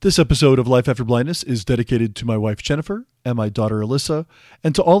This episode of Life After Blindness is dedicated to my wife Jennifer and my daughter Alyssa,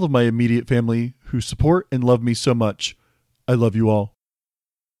 and to all of my immediate family who support and love me so much. I love you all.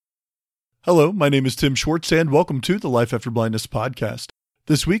 Hello, my name is Tim Schwartz, and welcome to the Life After Blindness podcast.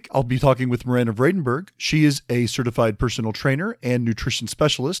 This week, I'll be talking with Mrana Vradenburg. She is a certified personal trainer and nutrition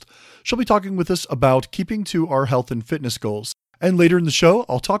specialist. She'll be talking with us about keeping to our health and fitness goals. And later in the show,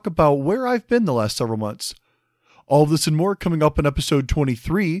 I'll talk about where I've been the last several months. All of this and more coming up in episode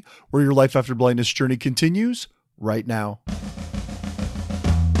 23, where your Life After Blindness journey continues right now.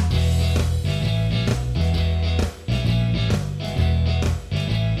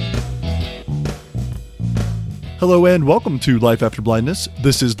 Hello and welcome to Life After Blindness.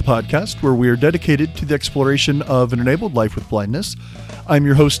 This is the podcast where we are dedicated to the exploration of an enabled life with blindness. I'm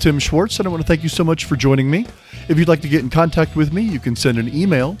your host, Tim Schwartz, and I want to thank you so much for joining me. If you'd like to get in contact with me, you can send an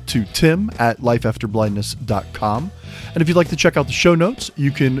email to tim@lifeafterblindness.com. And if you'd like to check out the show notes,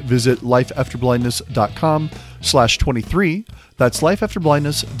 you can visit lifeafterblindness.com/23. That's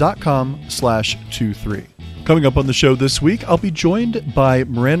lifeafterblindness.com/23. Coming up on the show this week, I'll be joined by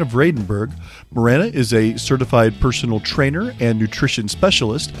Mrana Vradenburg. Mrana is a certified personal trainer and nutrition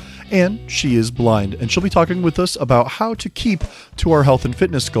specialist, and she is blind. And she'll be talking with us about how to keep to our health and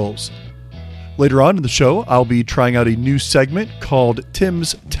fitness goals. Later on in the show, I'll be trying out a new segment called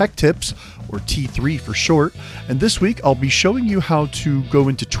Tim's Tech Tips, or T3 for short. And this week, I'll be showing you how to go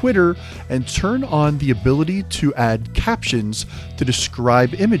into Twitter and turn on the ability to add captions to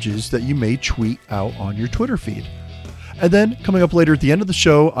describe images that you may tweet out on your Twitter feed. And then, coming up later at the end of the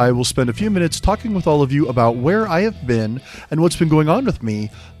show, I will spend a few minutes talking with all of you about where I have been and what's been going on with me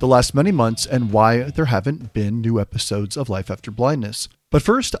the last many months and why there haven't been new episodes of Life After Blindness. But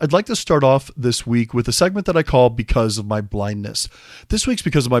first, I'd like to start off this week with a segment that I call Because of My Blindness. This week's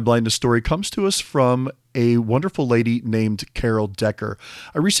Because of My Blindness story comes to us from a wonderful lady named Carol Decker.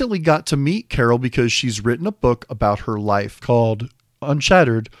 I recently got to meet Carol because she's written a book about her life called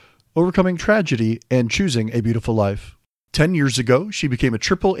Unshattered: Overcoming Tragedy and Choosing a Beautiful Life. 10 years ago, she became a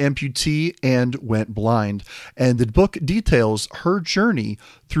triple amputee and went blind. And the book details her journey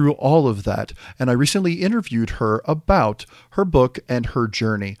through all of that. And I recently interviewed her about her book and her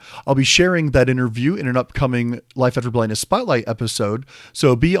journey. I'll be sharing that interview in an upcoming Life After Blindness Spotlight episode.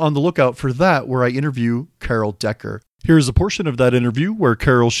 So be on the lookout for that, where I interview Carol Decker. Here's a portion of that interview where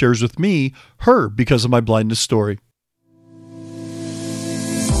Carol shares with me her Because of My Blindness story.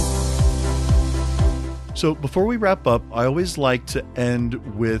 So before we wrap up, I always like to end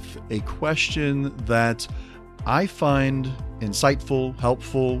with a question that I find insightful,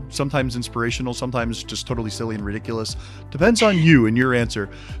 helpful, sometimes inspirational, sometimes just totally silly and ridiculous. Depends on you and your answer.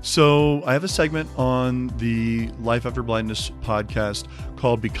 So I have a segment on the Life After Blindness podcast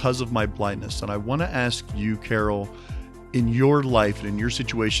called Because of My Blindness. And I want to ask you, Carol, in your life and in your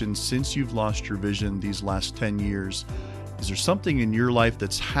situation, since you've lost your vision these last 10 years, is there something in your life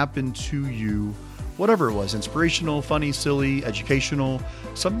that's happened to you, whatever it was, inspirational, funny, silly, educational,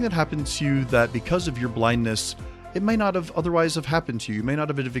 something that happened to you that because of your blindness, it may not have otherwise have happened to you. You may not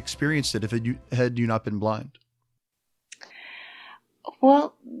have experienced it had you not been blind?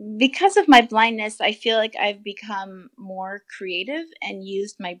 Well, because of my blindness, I feel like I've become more creative and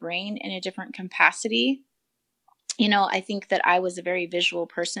used my brain in a different capacity. I think that I was a very visual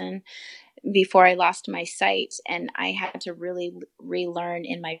person before I lost my sight, and I had to really relearn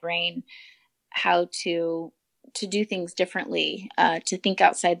in my brain how to do things differently, to think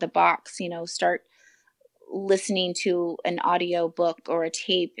outside the box, start listening to an audio book or a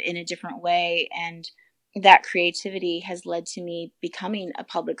tape in a different way. And that creativity has led to me becoming a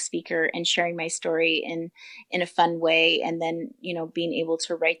public speaker and sharing my story in a fun way. And then, being able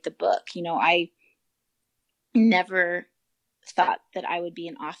to write the book. I never thought that I would be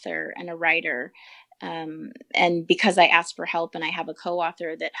an author and a writer. And because I asked for help and I have a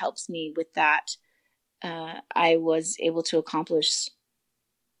co-author that helps me with that, I was able to accomplish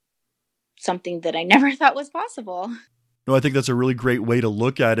something that I never thought was possible. No, I think that's a really great way to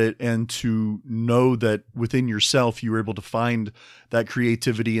look at it, and to know that within yourself, you were able to find that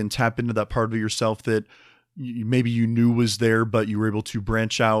creativity and tap into that part of yourself that maybe you knew was there, but you were able to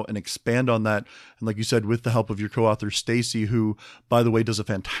branch out and expand on that. And like you said, with the help of your co-author, Stacy, who, by the way, does a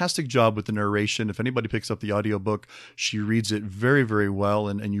fantastic job with the narration. If anybody picks up the audiobook, she reads it very, very well.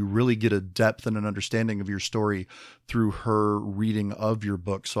 And you really get a depth and an understanding of your story through her reading of your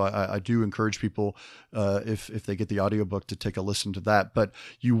book. So I do encourage people, if they get the audiobook, to take a listen to that. But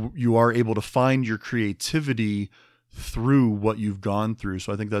you are able to find your creativity through what you've gone through.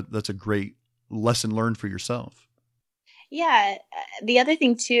 So I think that's a great lesson learned for yourself. Yeah. The other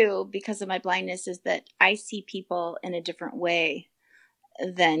thing too, because of my blindness, is that I see people in a different way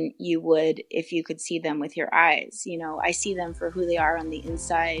than you would if you could see them with your eyes. I see them for who they are on the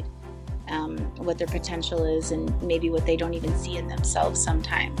inside, what their potential is, and maybe what they don't even see in themselves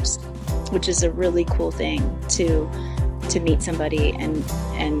sometimes, which is a really cool thing to meet somebody and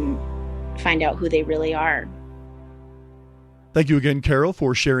find out who they really are. Thank you again, Carol,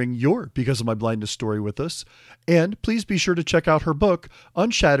 for sharing your Because of My Blindness story with us. And please be sure to check out her book,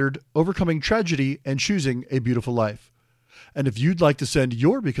 Unshattered: Overcoming Tragedy and Choosing a Beautiful Life. And if you'd like to send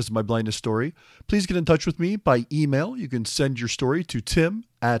your Because of My Blindness story, please get in touch with me by email. You can send your story to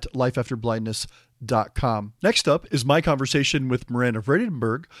tim@lifeafterblindness.com. Next up is my conversation with Mrana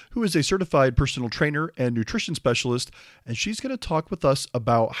Vradenburg, who is a certified personal trainer and nutrition specialist, and she's going to talk with us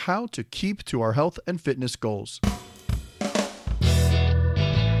about how to keep to our health and fitness goals.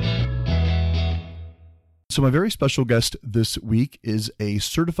 So my very special guest this week is a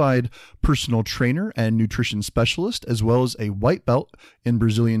certified personal trainer and nutrition specialist, as well as a white belt in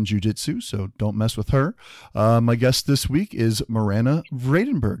Brazilian Jiu-Jitsu, so don't mess with her. My guest this week is Mrana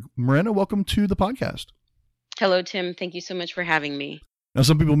Vradenburg. Mrana, welcome to the podcast. Hello, Tim. Thank you so much for having me. Now,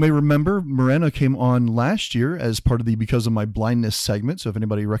 some people may remember Mrana came on last year as part of the Because of My Blindness segment, so if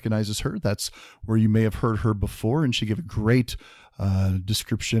anybody recognizes her, that's where you may have heard her before, and she gave a great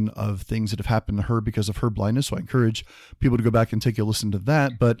description of things that have happened to her because of her blindness. So I encourage people to go back and take a listen to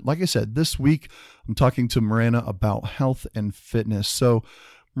that. But like I said, this week I'm talking to Mrana about health and fitness. So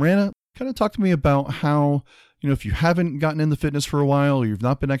Mrana, kind of talk to me about how, if you haven't gotten into fitness for a while, or you've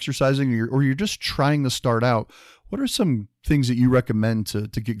not been exercising, or you're just trying to start out, what are some things that you recommend to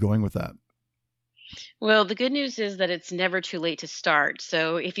get going with that? Well, the good news is that it's never too late to start.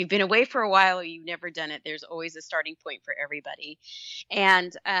 So if you've been away for a while or you've never done it, there's always a starting point for everybody.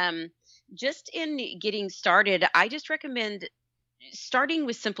 And just in getting started, I just recommend starting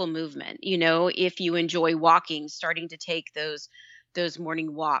with simple movement. If you enjoy walking, starting to take those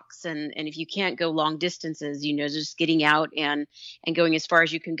morning walks, and if you can't go long distances, just getting out and going as far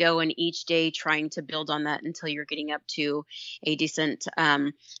as you can go, and each day trying to build on that until you're getting up to a decent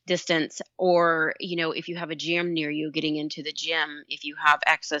distance. Or if you have a gym near you, getting into the gym. If you have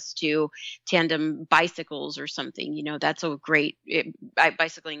access to tandem bicycles or something, that's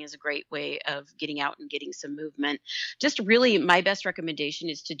bicycling is a great way of getting out and getting some movement. Just really, my best recommendation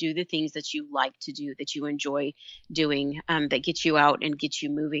is to do the things that you like to do, that you enjoy doing, that get you out and get you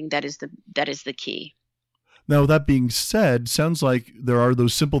moving. That is the key. Now, that being said, sounds like there are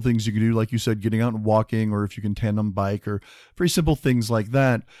those simple things you can do, like you said, getting out and walking, or if you can tandem bike, or very simple things like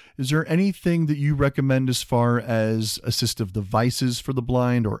that. Is there anything that you recommend as far as assistive devices for the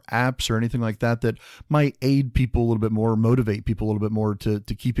blind, or apps, or anything like that that might aid people a little bit more, or motivate people a little bit more to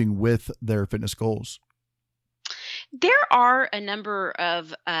keeping with their fitness goals? There are a number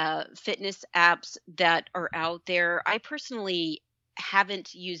of fitness apps that are out there. I personally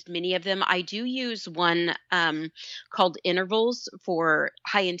haven't used many of them. I do use one called Intervals for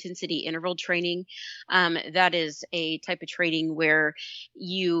high intensity interval training. That is a type of training where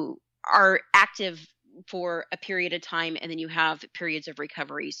you are active for a period of time, and then you have periods of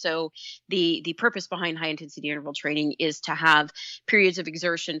recovery. So the purpose behind high intensity interval training is to have periods of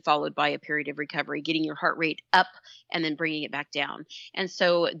exertion followed by a period of recovery, getting your heart rate up and then bringing it back down. And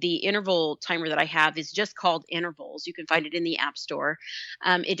so the interval timer that I have is just called Intervals. You can find it in the App Store.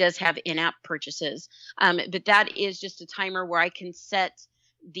 It does have in-app purchases, but that is just a timer where I can set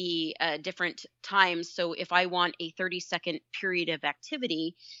the different times. So if I want a 30-second period of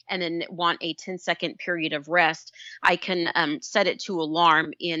activity and then want a 10-second period of rest, I can set it to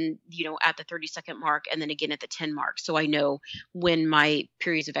alarm in, at the 30-second mark, and then again at the 10 mark. So I know when my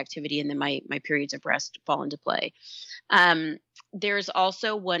periods of activity and then my periods of rest fall into play. There's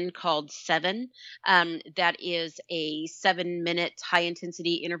also one called 7. That is a 7-minute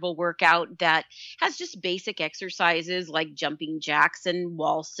high-intensity interval workout that has just basic exercises like jumping jacks and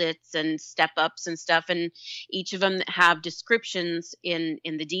wall sits and step-ups and stuff. And each of them have descriptions in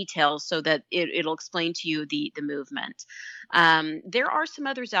the details so that it'll explain to you the movement. There are some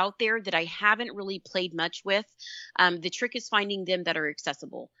others out there that I haven't really played much with. The trick is finding them that are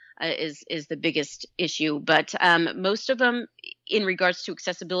accessible. Is the biggest issue. But most of them, in regards to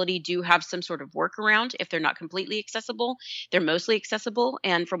accessibility, do have some sort of workaround. If they're not completely accessible, they're mostly accessible.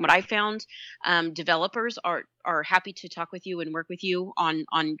 And from what I found, developers are happy to talk with you and work with you on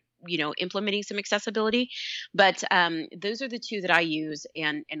implementing some accessibility. But those are the two that I use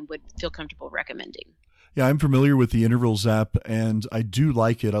and would feel comfortable recommending. Yeah, I'm familiar with the Intervals app, and I do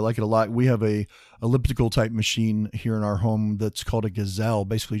like it. I like it a lot. We have a elliptical type machine here in our home that's called a Gazelle,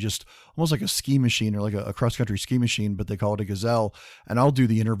 basically just almost like a ski machine or like a cross-country ski machine, but they call it a Gazelle. And I'll do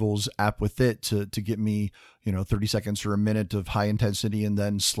the Intervals app with it to get me, 30 seconds or a minute of high intensity and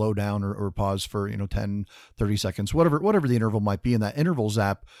then slow down or pause for, 10, 30 seconds, whatever the interval might be. And that intervals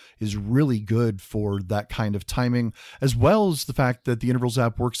app is really good for that kind of timing, as well as the fact that the intervals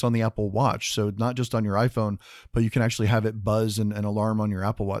app works on the Apple Watch. So not just on your iPhone, but you can actually have it buzz and alarm on your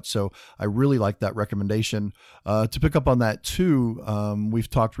Apple Watch. So I really like that recommendation. To pick up on that too, we've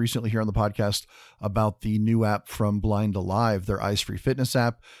talked recently here on the podcast about the new app from Blind Alive, their Eyes Free Fitness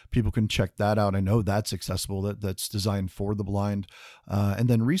app. People can check that out. I know that's accessible. That's designed for the blind. And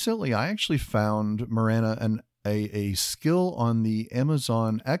then recently, I actually found Mrana a skill on the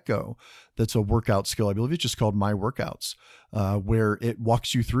Amazon Echo that's a workout skill. I believe it's just called My Workouts, where it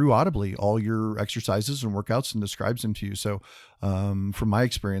walks you through audibly all your exercises and workouts and describes them to you. So from my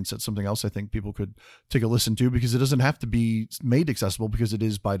experience, that's something else I think people could take a listen to, because it doesn't have to be made accessible, because it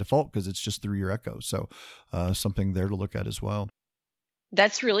is by default, because it's just through your Echo. So something there to look at as well.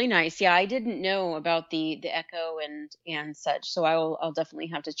 That's really nice. Yeah, I didn't know about the Echo and such, so I'll definitely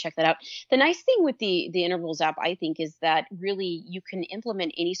have to check that out. The nice thing with the intervals app, I think, is that really you can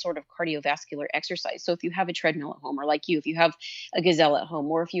implement any sort of cardiovascular exercise. So if you have a treadmill at home, or like you, if you have a gazelle at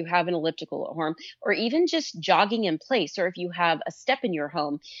home, or if you have an elliptical at home, or even just jogging in place, or if you have a step in your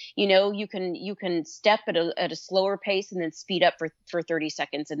home, you can step at a slower pace and then speed up for 30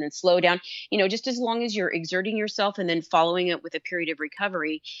 seconds and then slow down. Just as long as you're exerting yourself and then following it with a period of recovery,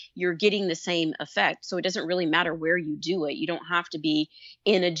 you're getting the same effect. So it doesn't really matter where you do it. You don't have to be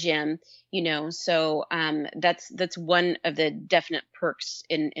in a gym, so that's one of the definite perks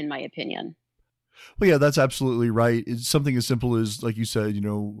in my opinion. Well, yeah, that's absolutely right. It's something as simple as, like you said,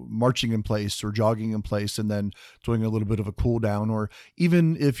 marching in place or jogging in place and then doing a little bit of a cool down, or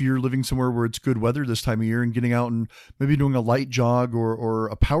even if you're living somewhere where it's good weather this time of year and getting out and maybe doing a light jog or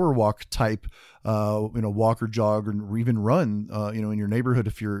a power walk type, walk or jog or even run, in your neighborhood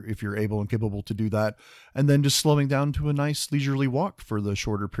if you're able and capable to do that. And then just slowing down to a nice leisurely walk for the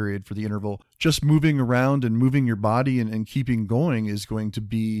shorter period for the interval. Just moving around and moving your body and keeping going is going to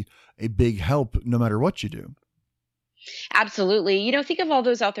be a big help no matter what you do. Absolutely. Think of all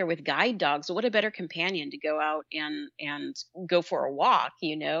those out there with guide dogs. What a better companion to go out and go for a walk,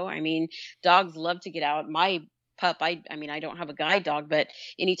 I mean, dogs love to get out. My pup, I don't have a guide dog, but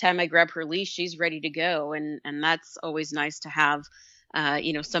anytime I grab her leash, she's ready to go. And that's always nice to have,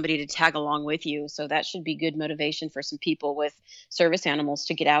 somebody to tag along with you. So that should be good motivation for some people with service animals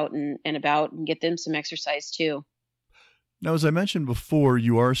to get out and about and get them some exercise too. Now, as I mentioned before,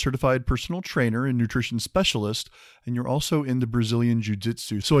 you are a certified personal trainer and nutrition specialist, and you're also into Brazilian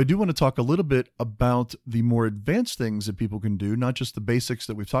Jiu-Jitsu. So I do want to talk a little bit about the more advanced things that people can do, not just the basics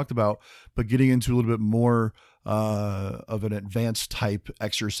that we've talked about, but getting into a little bit more of an advanced type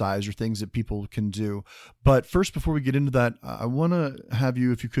exercise or things that people can do. But first, before we get into that, I want to have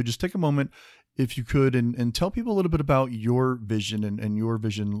you, if you could, just take a moment, if you could, and tell people a little bit about your vision and your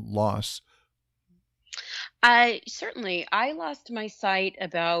vision loss. Certainly. I lost my sight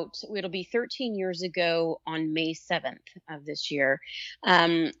it'll be 13 years ago on May 7th of this year.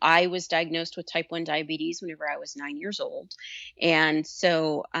 I was diagnosed with type 1 diabetes whenever I was 9 years old. And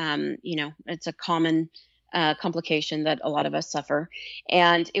so, it's a common complication that a lot of us suffer.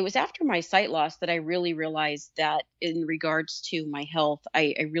 And it was after my sight loss that I really realized that in regards to my health,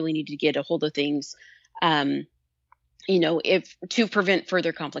 I really needed to get a hold of things, if to prevent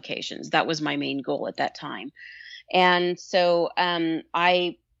further complications. That was my main goal at that time. And so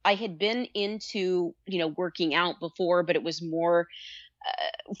I had been into, working out before, but it was more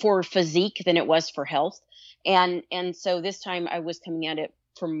for physique than it was for health. And so this time I was coming at it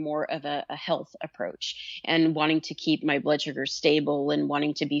from more of a health approach and wanting to keep my blood sugar stable and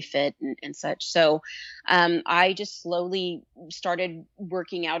wanting to be fit and such. So I just slowly started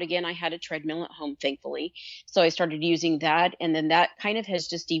working out again. I had a treadmill at home, thankfully. So I started using that. And then that kind of has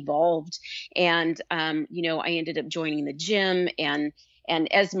just evolved. And, I ended up joining the gym, and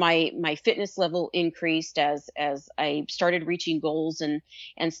as my fitness level increased, as I started reaching goals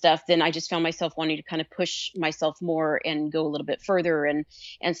and stuff, then I just found myself wanting to kind of push myself more and go a little bit further and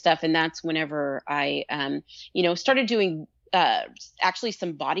stuff. And that's whenever I, started doing actually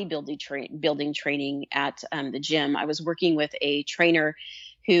some bodybuilding training at the gym. I was working with a trainer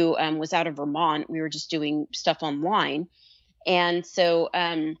who was out of Vermont. We were just doing stuff online. And so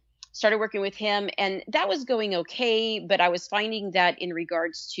started working with him, and that was going okay, but I was finding that in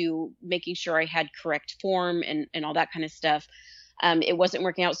regards to making sure I had correct form and all that kind of stuff, it wasn't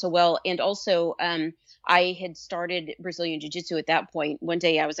working out so well. And also, I had started Brazilian Jiu-Jitsu at that point. One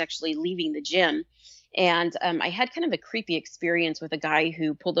day I was actually leaving the gym, And I had kind of a creepy experience with a guy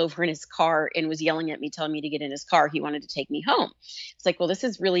who pulled over in his car and was yelling at me, telling me to get in his car. He wanted to take me home. It's like, well, this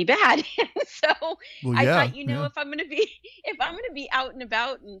is really bad. And so Well, I yeah, thought, yeah. if I'm going to be out and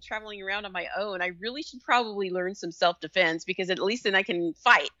about and traveling around on my own, I really should probably learn some self defense, because at least then I can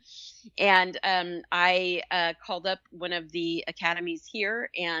fight. And I called up one of the academies here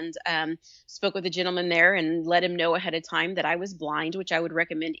and spoke with a gentleman there and let him know ahead of time that I was blind, which I would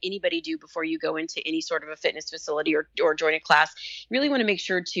recommend anybody do before you go into any sort of a fitness facility or join a class. You really want to make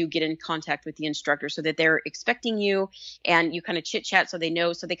sure to get in contact with the instructor so that they're expecting you and you kind of chit chat so they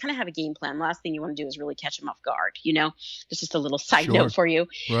know, so they kind of have a game plan. Last thing you want to do is really catch them off guard, you know. It's just a little side Sure. note for you.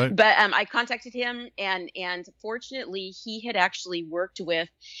 Right. But I contacted him, and fortunately he had actually worked with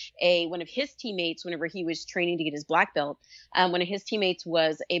one of his teammates whenever he was training to get his black belt. One of his teammates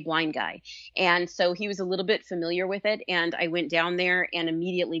was a blind guy, and so he was a little bit familiar with it. And I went down there and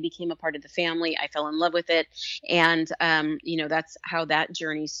immediately became a part of the family. I fell in love with it, and that's how that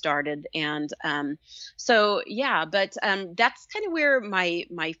journey started. And so yeah, but that's kind of where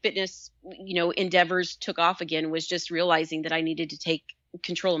my fitness endeavors took off again, was just realizing that I needed to take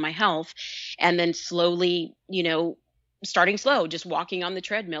control of my health, and then slowly, starting slow, just walking on the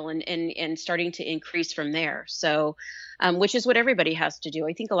treadmill and starting to increase from there. So, which is what everybody has to do.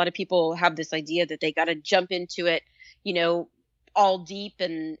 I think a lot of people have this idea that they got to jump into it, all deep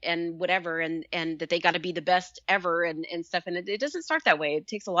and whatever, and that they got to be the best ever and stuff. And it doesn't start that way. It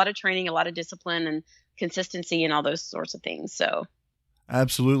takes a lot of training, a lot of discipline and consistency and all those sorts of things. So.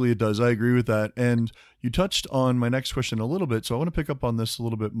 Absolutely, it does. I agree with that. And you touched on my next question a little bit, so I want to pick up on this a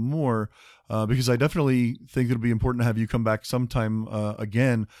little bit more because I definitely think it'll be important to have you come back sometime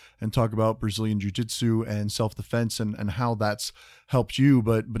again and talk about Brazilian Jiu-Jitsu and self-defense and how that's helped you.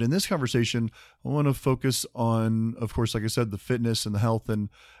 But in this conversation, I want to focus on, of course, like I said, the fitness and the health and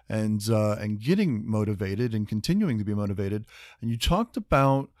getting motivated and continuing to be motivated. And you talked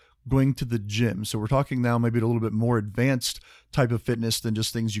about going to the gym. So we're talking now maybe a little bit more advanced type of fitness than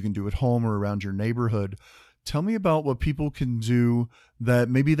just things you can do at home or around your neighborhood. Tell me about what people can do that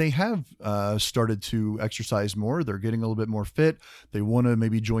maybe they have started to exercise more. They're getting a little bit more fit. They want to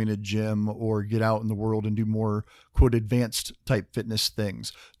maybe join a gym or get out in the world and do more, quote, advanced type fitness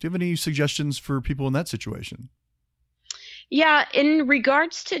things. Do you have any suggestions for people in that situation? Yeah, in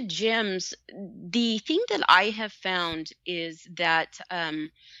regards to gyms, the thing that I have found is that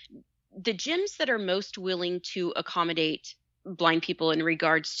the gyms that are most willing to accommodate blind people in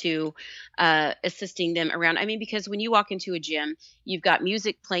regards to assisting them around. I mean, because when you walk into a gym, you've got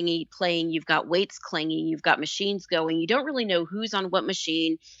music playing, you've got weights clanging, you've got machines going. You don't really know who's on what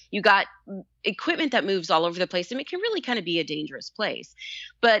machine. You got equipment that moves all over the place, and it can really kind of be a dangerous place.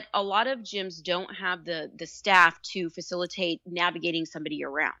 But a lot of gyms don't have the staff to facilitate navigating somebody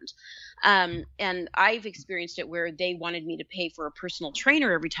around. And I've experienced it where they wanted me to pay for a personal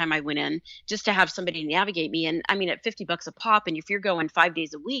trainer every time I went in just to have somebody navigate me. And I mean, at $50 a pop, and if you're going 5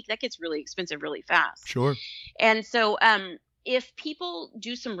 days a week, that gets really expensive really fast. Sure. And so, if people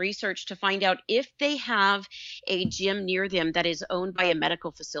do some research to find out if they have a gym near them that is owned by a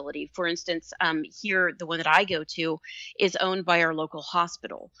medical facility, for instance, here, the one that I go to is owned by our local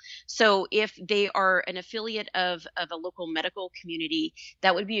hospital. So if they are an affiliate of a local medical community,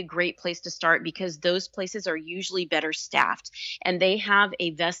 that would be a great place to start, because those places are usually better staffed and they have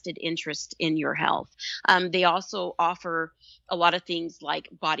a vested interest in your health. They also offer a lot of things like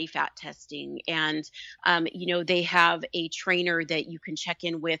body fat testing, and they have a trainer that you can check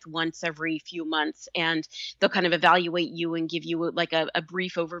in with once every few months, and they'll kind of evaluate you and give you like a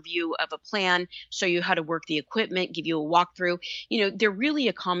brief overview of a plan, show you how to work the equipment, give you a walkthrough. They're really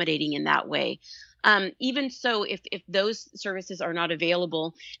accommodating in that way. Even so, if those services are not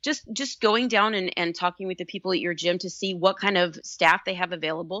available, just going down and talking with the people at your gym to see what kind of staff they have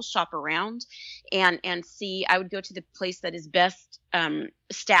available, shop around and see. I would go to the place that is best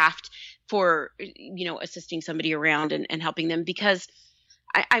staffed for, assisting somebody around and helping them, because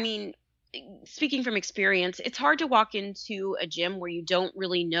I mean, speaking from experience, it's hard to walk into a gym where you don't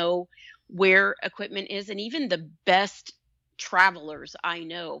really know where equipment is. And even the best travelers I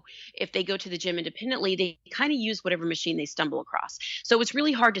know, if they go to the gym independently, they kind of use whatever machine they stumble across. So it's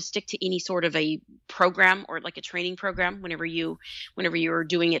really hard to stick to any sort of a program or like a training program whenever you're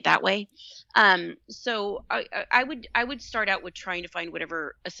doing it that way. So I would start out with trying to find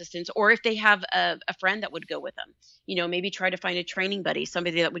whatever assistance, or if they have a friend that would go with them, maybe try to find a training buddy,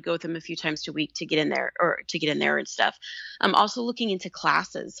 somebody that would go with them a few times a week to get in there and stuff. I'm also looking into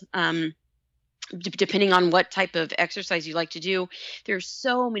classes. depending on what type of exercise you like to do. There's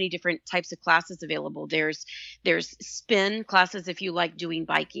so many different types of classes available. There's spin classes if you like doing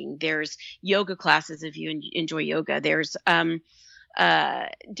biking. There's yoga classes if you enjoy yoga. There's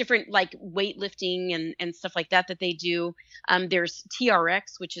different like weightlifting and stuff like that they do. There's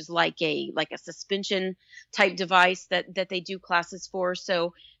TRX, which is like a suspension type device that they do classes for.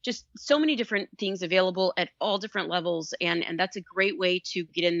 So just so many different things available at all different levels, and that's a great way to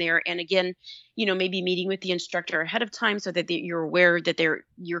get in there. And again, maybe meeting with the instructor ahead of time so that you're aware that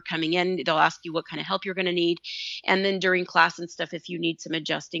you're coming in. They'll ask you what kind of help you're going to need, and then during class and stuff, if you need some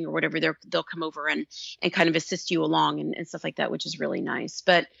adjusting or whatever, they'll come over and kind of assist you along and stuff like that, which is really nice.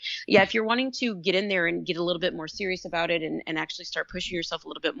 But yeah, if you're wanting to get in there and get a little bit more serious about it and actually start pushing yourself a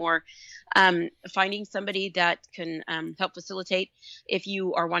little bit more, finding somebody that can help facilitate. If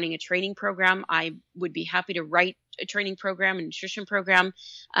you are wanting a training program, I would be happy to write a training program, a nutrition program.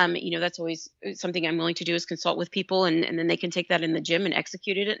 That's always something I'm willing to do, is consult with people, and then they can take that in the gym and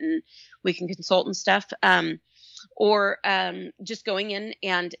execute it, and we can consult and stuff. Or just going in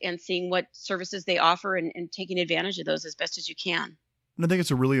and seeing what services they offer and taking advantage of those as best as you can. And I think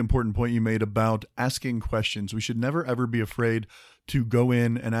it's a really important point you made about asking questions. We should never, ever be afraid to go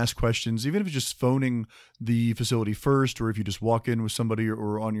in and ask questions, even if it's just phoning the facility first, or if you just walk in with somebody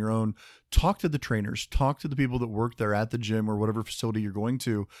or on your own. Talk to the trainers, talk to the people that work there at the gym or whatever facility you're going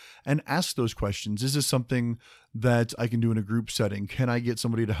to, and ask those questions. Is this something that I can do in a group setting? Can I get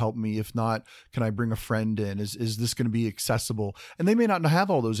somebody to help me? If not, can I bring a friend in? Is this going to be accessible? And they may not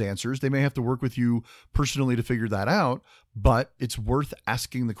have all those answers. They may have to work with you personally to figure that out, but it's worth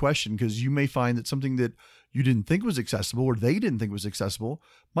asking the question, because you may find that something that you didn't think was accessible, or they didn't think was accessible,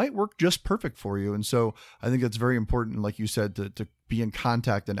 might work just perfect for you. And so I think that's very important, like you said, to be in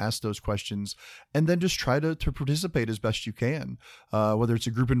contact and ask those questions, and then just try to participate as best you can, whether it's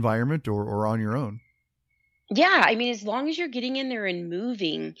a group environment or on your own. Yeah, I mean, as long as you're getting in there and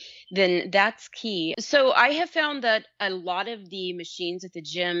moving, then that's key. So I have found that a lot of the machines at the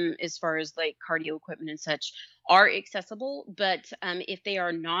gym, as far as like cardio equipment and such, are accessible. But if they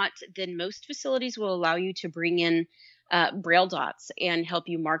are not, then most facilities will allow you to bring in Braille dots and help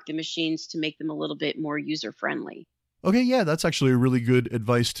you mark the machines to make them a little bit more user friendly. Okay, yeah, that's actually a really good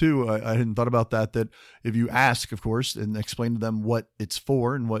advice too. I hadn't thought about that if you ask, of course, and explain to them what it's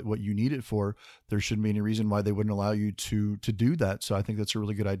for and what you need it for, there shouldn't be any reason why they wouldn't allow you to do that. So I think that's a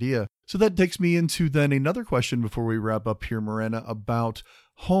really good idea. So that takes me into then another question before we wrap up here, Mrana, about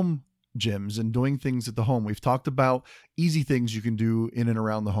home gyms and doing things at the home. We've talked about easy things you can do in and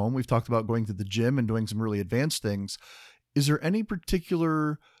around the home. We've talked about going to the gym and doing some really advanced things. Is there any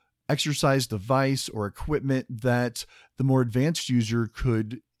particular exercise device or equipment that the more advanced user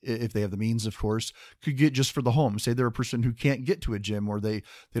could, if they have the means, of course, could get just for the home? Say they're a person who can't get to a gym, or they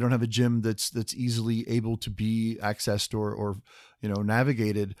don't have a gym that's easily able to be accessed or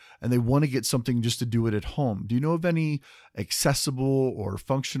navigated, and they want to get something just to do it at home. Do you know of any accessible or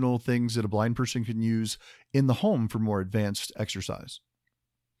functional things that a blind person can use in the home for more advanced exercise?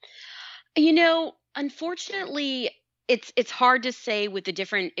 Unfortunately, it's hard to say with the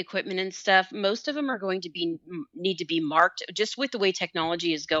different equipment and stuff. Most of them are going to need to be marked, just with the way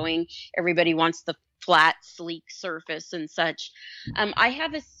technology is going. Everybody wants the flat, sleek surface and such. I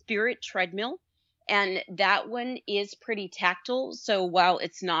have a Spirit treadmill, and that one is pretty tactile. So while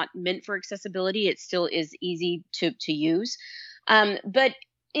it's not meant for accessibility, it still is easy to use. But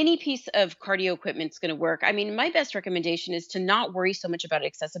any piece of cardio equipment is going to work. I mean, my best recommendation is to not worry so much about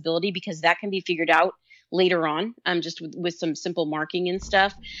accessibility, because that can be figured out later on, just with some simple marking and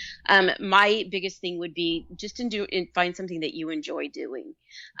stuff. My biggest thing would be just find something that you enjoy doing.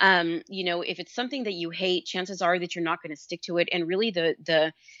 If it's something that you hate, chances are that you're not going to stick to it. And really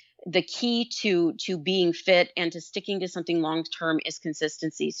the key to being fit and to sticking to something long term is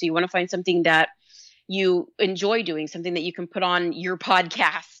consistency. So you want to find something that you enjoy doing, something that you can put on your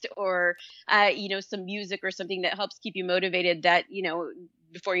podcast, or some music or something that helps keep you motivated, that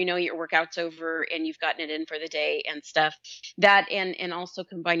before you know your workout's over and you've gotten it in for the day and stuff. That and also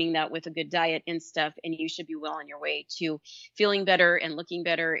combining that with a good diet and stuff, and you should be well on your way to feeling better and looking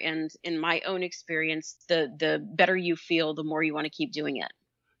better. And in my own experience, the better you feel, the more you want to keep doing it.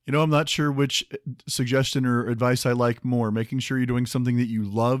 I'm not sure which suggestion or advice I like more, making sure you're doing something that you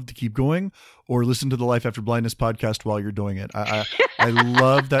love to keep going, or listen to the Life After Blindness podcast while you're doing it. I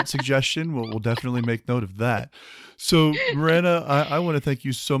love that suggestion. We'll definitely make note of that. So, Mrana, I want to thank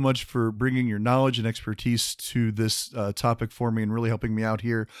you so much for bringing your knowledge and expertise to this topic for me and really helping me out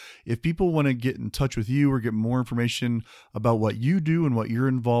here. If people want to get in touch with you or get more information about what you do and what you're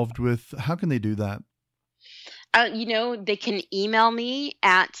involved with, how can they do that? They can email me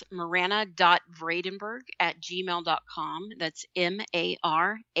at mrana.vradenburg@gmail.com. That's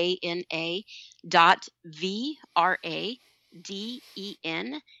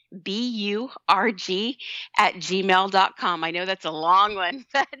MARANADENBURG@gmail.com. I know that's a long one,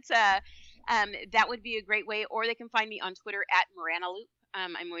 but that would be a great way. Or they can find me on Twitter at MranaLoop.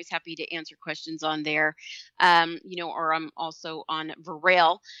 I'm always happy to answer questions on there. Or I'm also on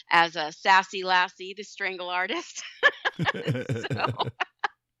Varel as a Sassy Lassie, the Strangle Artist. So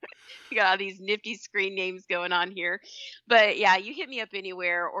we got all these nifty screen names going on here. But yeah, you hit me up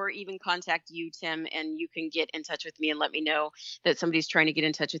anywhere or even contact you, Tim, and you can get in touch with me and let me know that somebody's trying to get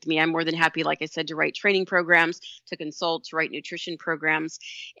in touch with me. I'm more than happy, like I said, to write training programs, to consult, to write nutrition programs,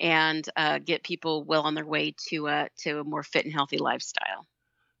 and get people well on their way to a more fit and healthy lifestyle.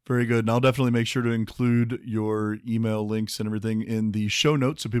 Very good. And I'll definitely make sure to include your email links and everything in the show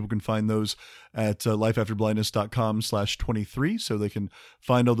notes so people can find those at lifeafterblindness.com/23 so they can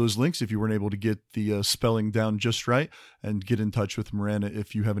find all those links if you weren't able to get the spelling down just right, and get in touch with Mrana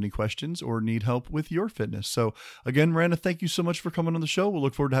if you have any questions or need help with your fitness. So again, Mrana, thank you so much for coming on the show. We'll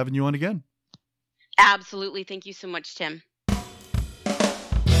look forward to having you on again. Absolutely. Thank you so much, Tim.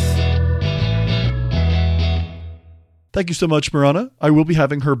 Thank you so much, Mrana. I will be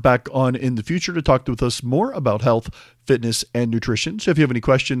having her back on in the future to talk with us more about health, fitness, and nutrition. So if you have any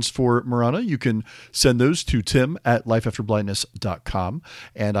questions for Mrana, you can send those to tim@lifeafterblindness.com,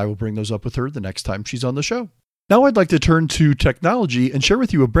 and I will bring those up with her the next time she's on the show. Now I'd like to turn to technology and share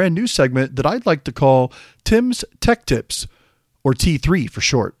with you a brand new segment that I'd like to call Tim's Tech Tips, or T3 for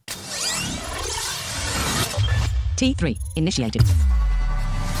short. T3 initiated.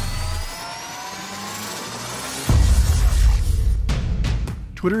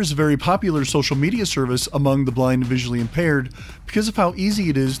 Twitter is a very popular social media service among the blind and visually impaired because of how easy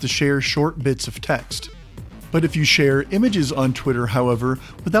it is to share short bits of text. But if you share images on Twitter, however,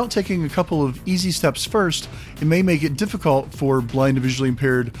 without taking a couple of easy steps first, it may make it difficult for blind and visually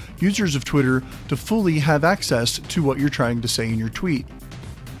impaired users of Twitter to fully have access to what you're trying to say in your tweet.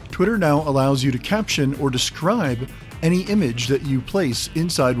 Twitter now allows you to caption or describe any image that you place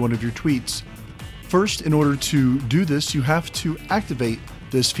inside one of your tweets. First, in order to do this, you have to activate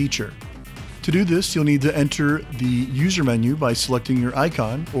this feature. To do this, you'll need to enter the user menu by selecting your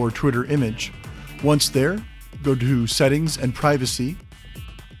icon or Twitter image. Once there, go to Settings and Privacy,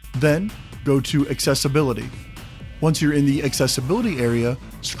 then go to Accessibility. Once you're in the accessibility area,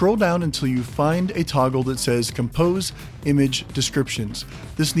 scroll down until you find a toggle that says Compose Image Descriptions.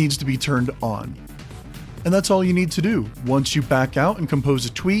 This needs to be turned on. And that's all you need to do. Once you back out and compose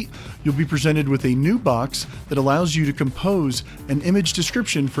a tweet, you'll be presented with a new box that allows you to compose an image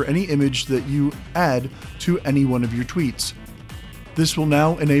description for any image that you add to any one of your tweets. This will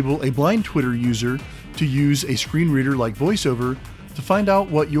now enable a blind Twitter user to use a screen reader like VoiceOver to find out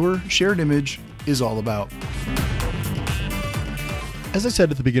what your shared image is all about. As I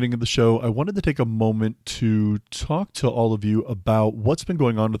said at the beginning of the show, I wanted to take a moment to talk to all of you about what's been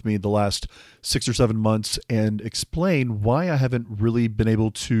going on with me the last 6 or 7 months and explain why I haven't really been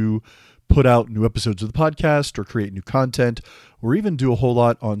able to put out new episodes of the podcast or create new content or even do a whole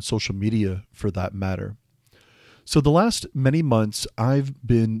lot on social media for that matter. So the last many months, I've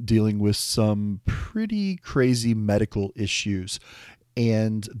been dealing with some pretty crazy medical issues.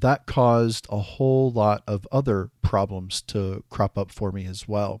 And that caused a whole lot of other problems to crop up for me as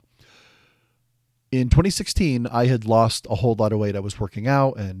well. In 2016, I had lost a whole lot of weight. I was working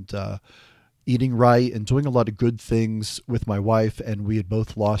out and eating right and doing a lot of good things with my wife. And we had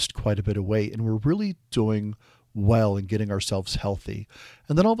both lost quite a bit of weight. And we're really doing well and getting ourselves healthy.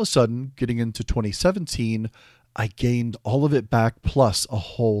 And then all of a sudden, getting into 2017, I gained all of it back plus a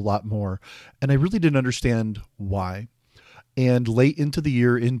whole lot more. And I really didn't understand why. And late into the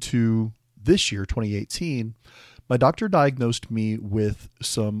year, into this year, 2018, my doctor diagnosed me with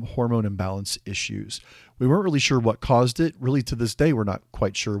some hormone imbalance issues. We weren't really sure what caused it. Really, to this day, we're not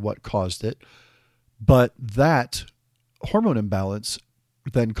quite sure what caused it. But that hormone imbalance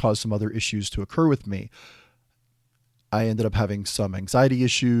then caused some other issues to occur with me. I ended up having some anxiety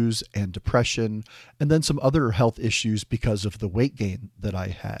issues and depression, and then some other health issues because of the weight gain that I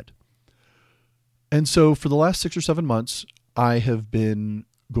had. And so for the last 6 or 7 months, I have been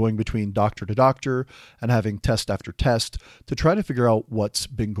going between doctor to doctor and having test after test to try to figure out what's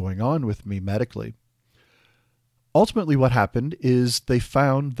been going on with me medically. Ultimately, what happened is they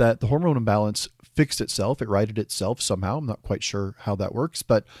found that the hormone imbalance fixed itself. It righted itself somehow. I'm not quite sure how that works,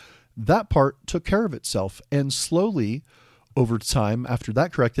 but that part took care of itself. And slowly, over time, after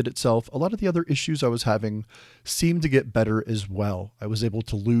that corrected itself, a lot of the other issues I was having seemed to get better as well. I was able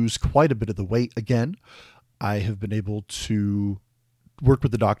to lose quite a bit of the weight again. I have been able to work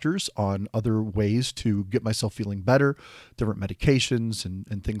with the doctors on other ways to get myself feeling better, different medications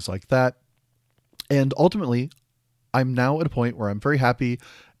and things like that. And ultimately, I'm now at a point where I'm very happy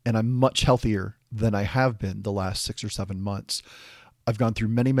and I'm much healthier than I have been the last 6 or 7 months. I've gone through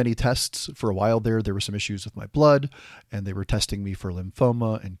many, many tests. For a while there were some issues with my blood, and they were testing me for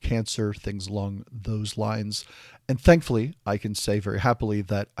lymphoma and cancer, things along those lines. And thankfully, I can say very happily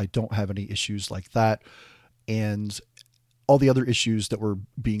that I don't have any issues like that. And all the other issues that were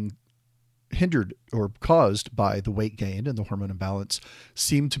being hindered or caused by the weight gain and the hormone imbalance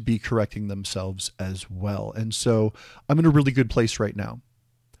seem to be correcting themselves as well. And so I'm in a really good place right now.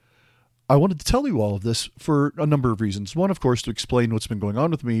 I wanted to tell you all of this for a number of reasons. One, of course, to explain what's been going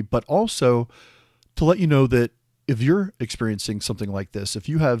on with me, but also to let you know that if you're experiencing something like this, if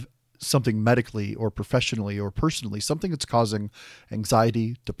you have something medically or professionally or personally, something that's causing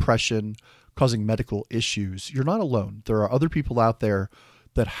anxiety, depression, causing medical issues, you're not alone. There are other people out there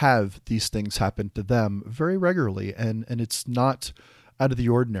that have these things happen to them very regularly, and it's not out of the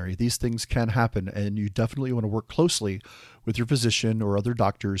ordinary. These things can happen, and you definitely want to work closely with your physician or other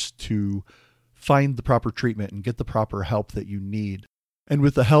doctors to find the proper treatment and get the proper help that you need. And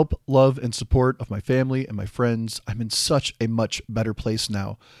with the help, love, and support of my family and my friends, I'm in such a much better place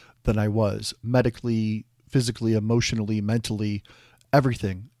now than I was medically, physically, emotionally, mentally.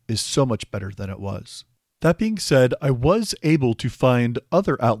 Everything is so much better than it was. That being said, I was able to find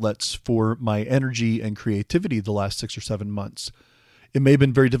other outlets for my energy and creativity the last 6 or 7 months. It may have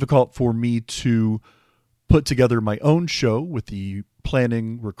been very difficult for me to put together my own show with the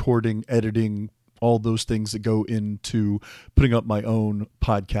planning, recording, editing, all those things that go into putting up my own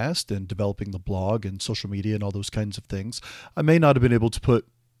podcast and developing the blog and social media and all those kinds of things. I may not have been able to put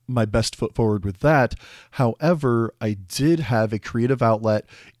my best foot forward with that. However, I did have a creative outlet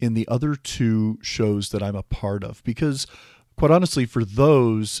in the other 2 shows that I'm a part of, because quite honestly, for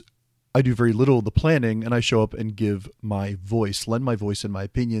those, I do very little of the planning, and I show up and give my voice, lend my voice and my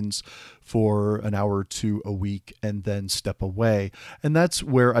opinions for an hour or 2 a week, and then step away. And that's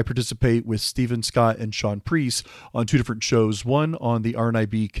where I participate with Stephen Scott and Sean Priest on 2 different shows, one on the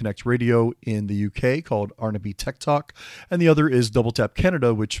RNIB Connect Radio in the UK called RNIB Tech Talk, and the other is Double Tap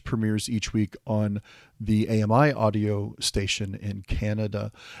Canada, which premieres each week on the AMI audio station in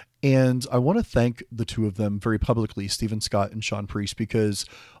Canada. And I want to thank the 2 of them very publicly, Stephen Scott and Sean Priest, because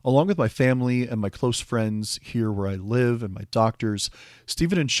along with my family and my close friends here where I live and my doctors,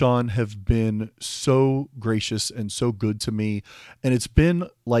 Stephen and Sean have been so gracious and so good to me. And it's been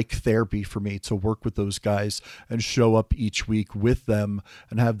like therapy for me to work with those guys and show up each week with them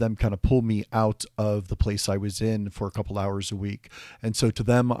and have them kind of pull me out of the place I was in for a couple hours a week. And so to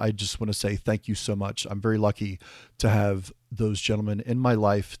them, I just want to say thank you so much. I'm very lucky to have those gentlemen in my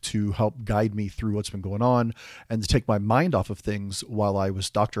life to help guide me through what's been going on and to take my mind off of things while I was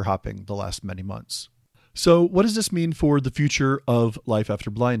doctor hopping the last many months. So what does this mean for the future of Life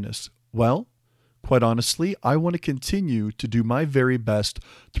After Blindness? Well, quite honestly, I want to continue to do my very best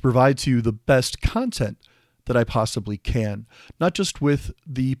to provide to you the best content that I possibly can, not just with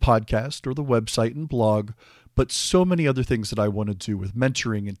the podcast or the website and blog, but so many other things that I want to do with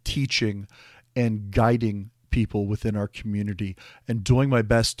mentoring and teaching and guiding people within our community and doing my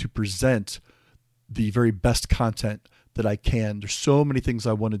best to present the very best content that I can. There's so many things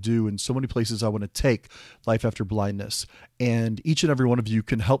I want to do and so many places I want to take Life After Blindness. And each and every one of you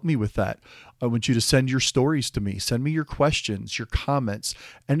can help me with that. I want you to send your stories to me. Send me your questions, your comments,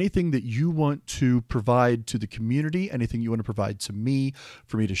 anything that you want to provide to the community, anything you want to provide to me,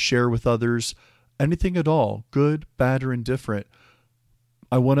 for me to share with others, anything at all, good, bad, or indifferent.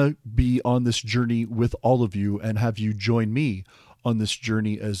 I want to be on this journey with all of you and have you join me on this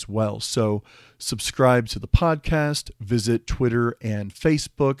journey as well. So subscribe to the podcast, visit Twitter and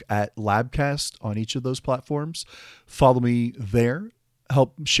Facebook at Labcast on each of those platforms. Follow me there,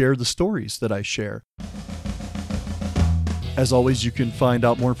 help share the stories that I share. As always, you can find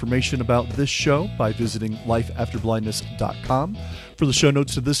out more information about this show by visiting lifeafterblindness.com. For the show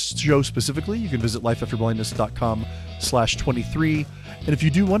notes to this show specifically, you can visit lifeafterblindness.com/23. And if you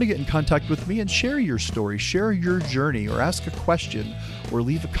do want to get in contact with me and share your story, share your journey, or ask a question, or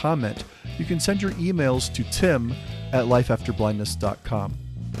leave a comment, you can send your emails to tim@lifeafterblindness.com.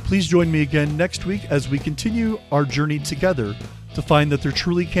 Please join me again next week as we continue our journey together to find that there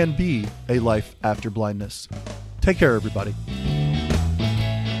truly can be a life after blindness. Take care, everybody.